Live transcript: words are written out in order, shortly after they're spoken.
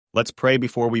Let's pray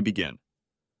before we begin.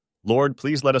 Lord,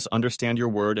 please let us understand your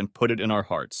word and put it in our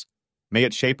hearts. May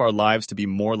it shape our lives to be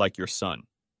more like your Son.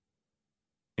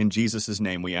 In Jesus'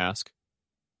 name we ask.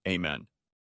 Amen.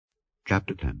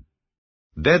 Chapter 10.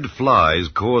 Dead flies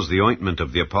cause the ointment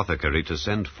of the apothecary to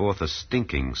send forth a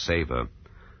stinking savour.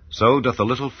 So doth a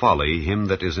little folly him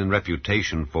that is in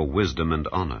reputation for wisdom and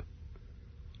honour.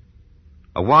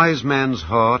 A wise man's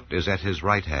heart is at his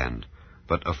right hand,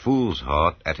 but a fool's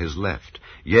heart at his left.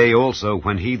 Yea, also,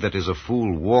 when he that is a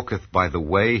fool walketh by the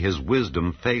way, his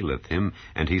wisdom faileth him,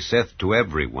 and he saith to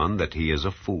every one that he is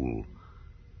a fool.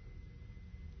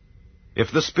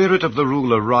 If the spirit of the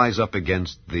ruler rise up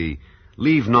against thee,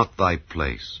 leave not thy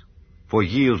place, for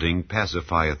yielding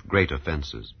pacifieth great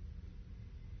offences.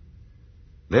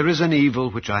 There is an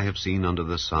evil which I have seen under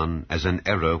the sun, as an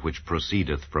error which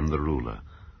proceedeth from the ruler.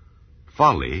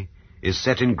 Folly is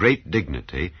set in great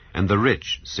dignity, and the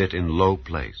rich sit in low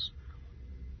place.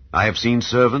 I have seen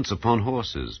servants upon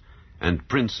horses, and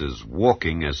princes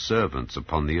walking as servants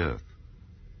upon the earth.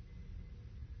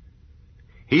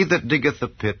 He that diggeth a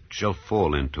pit shall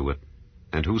fall into it,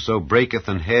 and whoso breaketh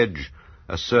an hedge,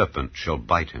 a serpent shall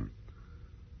bite him.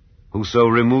 Whoso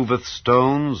removeth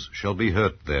stones shall be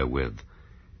hurt therewith,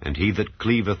 and he that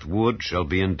cleaveth wood shall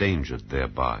be endangered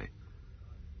thereby.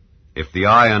 If the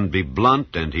iron be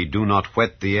blunt, and he do not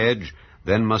whet the edge,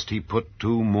 then must he put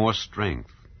to more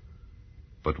strength.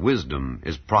 But wisdom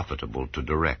is profitable to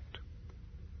direct.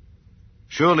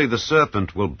 Surely the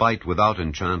serpent will bite without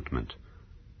enchantment,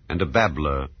 and a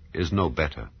babbler is no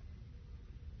better.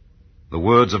 The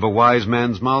words of a wise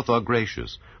man's mouth are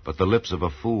gracious, but the lips of a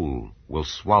fool will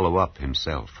swallow up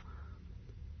himself.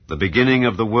 The beginning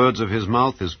of the words of his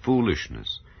mouth is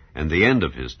foolishness, and the end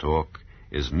of his talk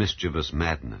is mischievous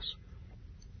madness.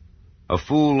 A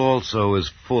fool also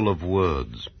is full of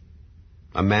words.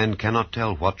 A man cannot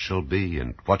tell what shall be,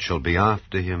 and what shall be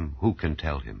after him, who can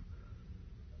tell him?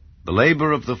 The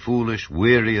labor of the foolish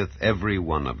wearieth every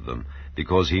one of them,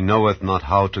 because he knoweth not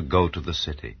how to go to the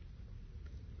city.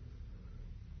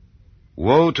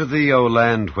 Woe to thee, O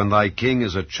land, when thy king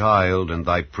is a child, and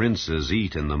thy princes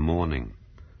eat in the morning.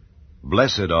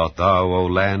 Blessed art thou, O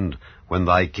land, when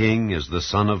thy king is the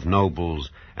son of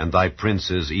nobles, and thy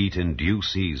princes eat in due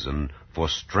season, for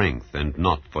strength and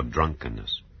not for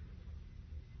drunkenness.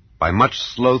 By much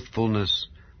slothfulness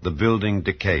the building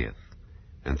decayeth,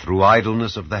 and through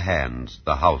idleness of the hands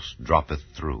the house droppeth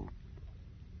through.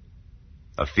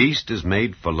 A feast is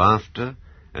made for laughter,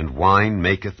 and wine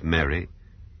maketh merry,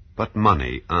 but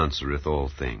money answereth all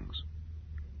things.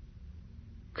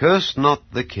 Curse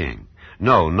not the king,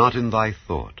 no, not in thy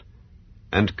thought,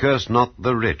 and curse not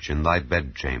the rich in thy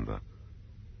bedchamber.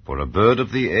 For a bird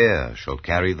of the air shall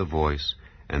carry the voice,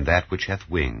 and that which hath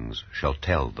wings shall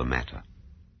tell the matter.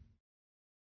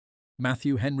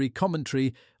 Matthew Henry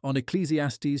Commentary on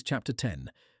Ecclesiastes chapter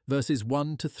 10, verses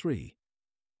 1 to 3.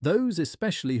 Those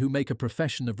especially who make a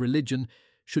profession of religion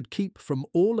should keep from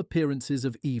all appearances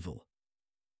of evil.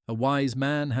 A wise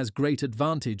man has great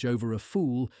advantage over a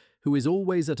fool who is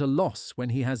always at a loss when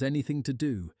he has anything to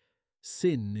do.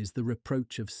 Sin is the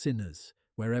reproach of sinners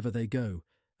wherever they go,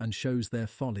 and shows their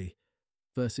folly.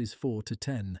 Verses 4 to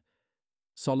 10.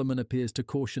 Solomon appears to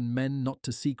caution men not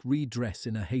to seek redress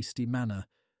in a hasty manner,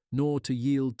 nor to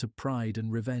yield to pride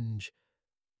and revenge.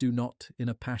 Do not, in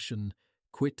a passion,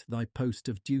 quit thy post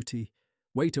of duty.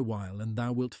 Wait a while, and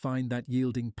thou wilt find that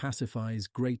yielding pacifies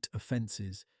great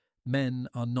offences. Men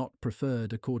are not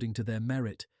preferred according to their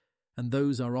merit, and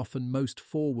those are often most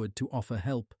forward to offer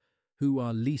help, who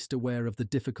are least aware of the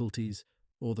difficulties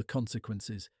or the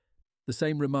consequences. The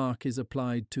same remark is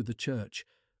applied to the Church,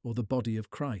 or the body of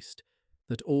Christ,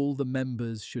 that all the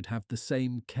members should have the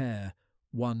same care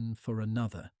one for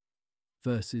another.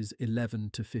 Verses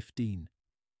 11 to 15.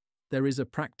 There is a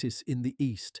practice in the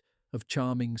East of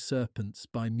charming serpents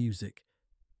by music.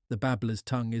 The babbler's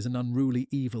tongue is an unruly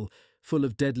evil, full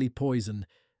of deadly poison,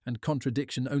 and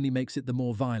contradiction only makes it the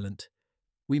more violent.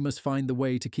 We must find the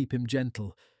way to keep him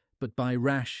gentle, but by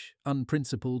rash,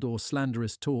 unprincipled, or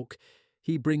slanderous talk,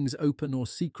 he brings open or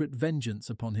secret vengeance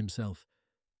upon himself.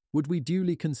 Would we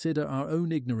duly consider our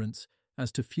own ignorance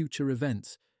as to future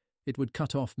events, it would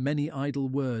cut off many idle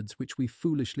words which we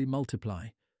foolishly multiply.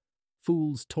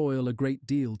 Fools toil a great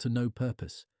deal to no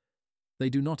purpose. They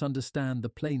do not understand the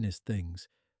plainest things,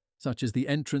 such as the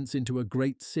entrance into a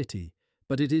great city,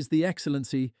 but it is the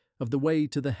excellency of the way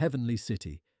to the heavenly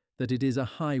city, that it is a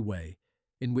highway,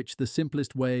 in which the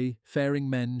simplest way faring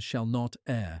men shall not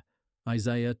err.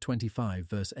 Isaiah 25,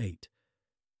 verse 8.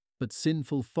 But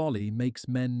sinful folly makes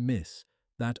men miss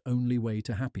that only way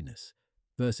to happiness.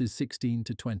 Verses 16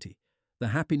 to 20. The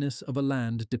happiness of a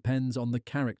land depends on the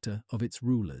character of its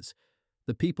rulers.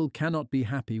 The people cannot be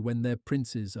happy when their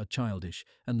princes are childish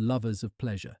and lovers of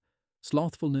pleasure.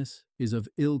 Slothfulness is of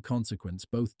ill consequence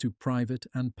both to private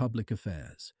and public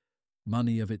affairs.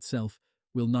 Money of itself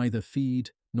will neither feed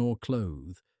nor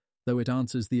clothe, though it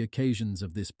answers the occasions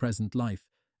of this present life,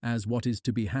 as what is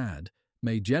to be had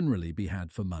may generally be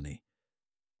had for money.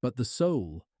 But the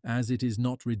soul, as it is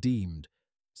not redeemed,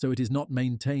 so it is not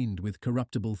maintained with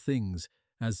corruptible things,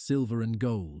 as silver and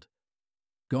gold.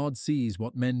 God sees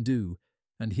what men do,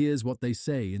 and hears what they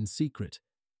say in secret,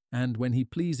 and, when he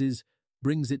pleases,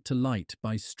 brings it to light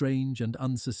by strange and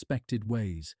unsuspected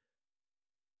ways.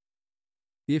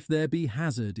 If there be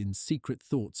hazard in secret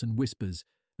thoughts and whispers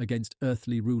against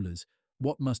earthly rulers,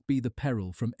 what must be the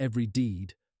peril from every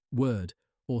deed, word,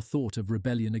 or thought of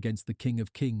rebellion against the King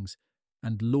of Kings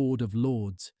and Lord of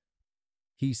Lords?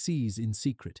 He sees in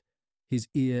secret, his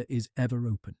ear is ever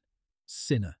open.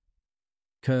 Sinner,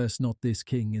 curse not this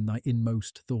king in thy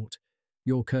inmost thought.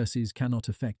 Your curses cannot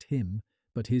affect him,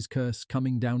 but his curse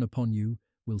coming down upon you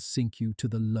will sink you to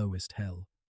the lowest hell.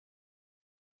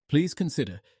 Please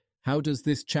consider, how does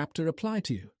this chapter apply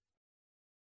to you?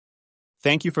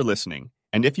 Thank you for listening,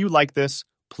 and if you like this,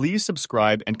 please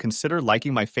subscribe and consider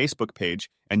liking my Facebook page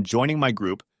and joining my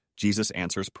group, Jesus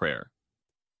Answers Prayer.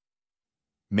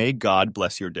 May God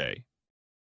bless your day.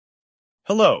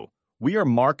 Hello, we are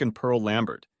Mark and Pearl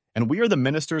Lambert, and we are the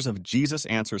ministers of Jesus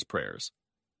Answers Prayers.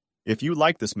 If you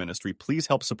like this ministry, please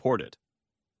help support it.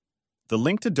 The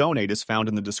link to donate is found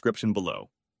in the description below.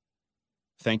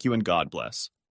 Thank you and God bless.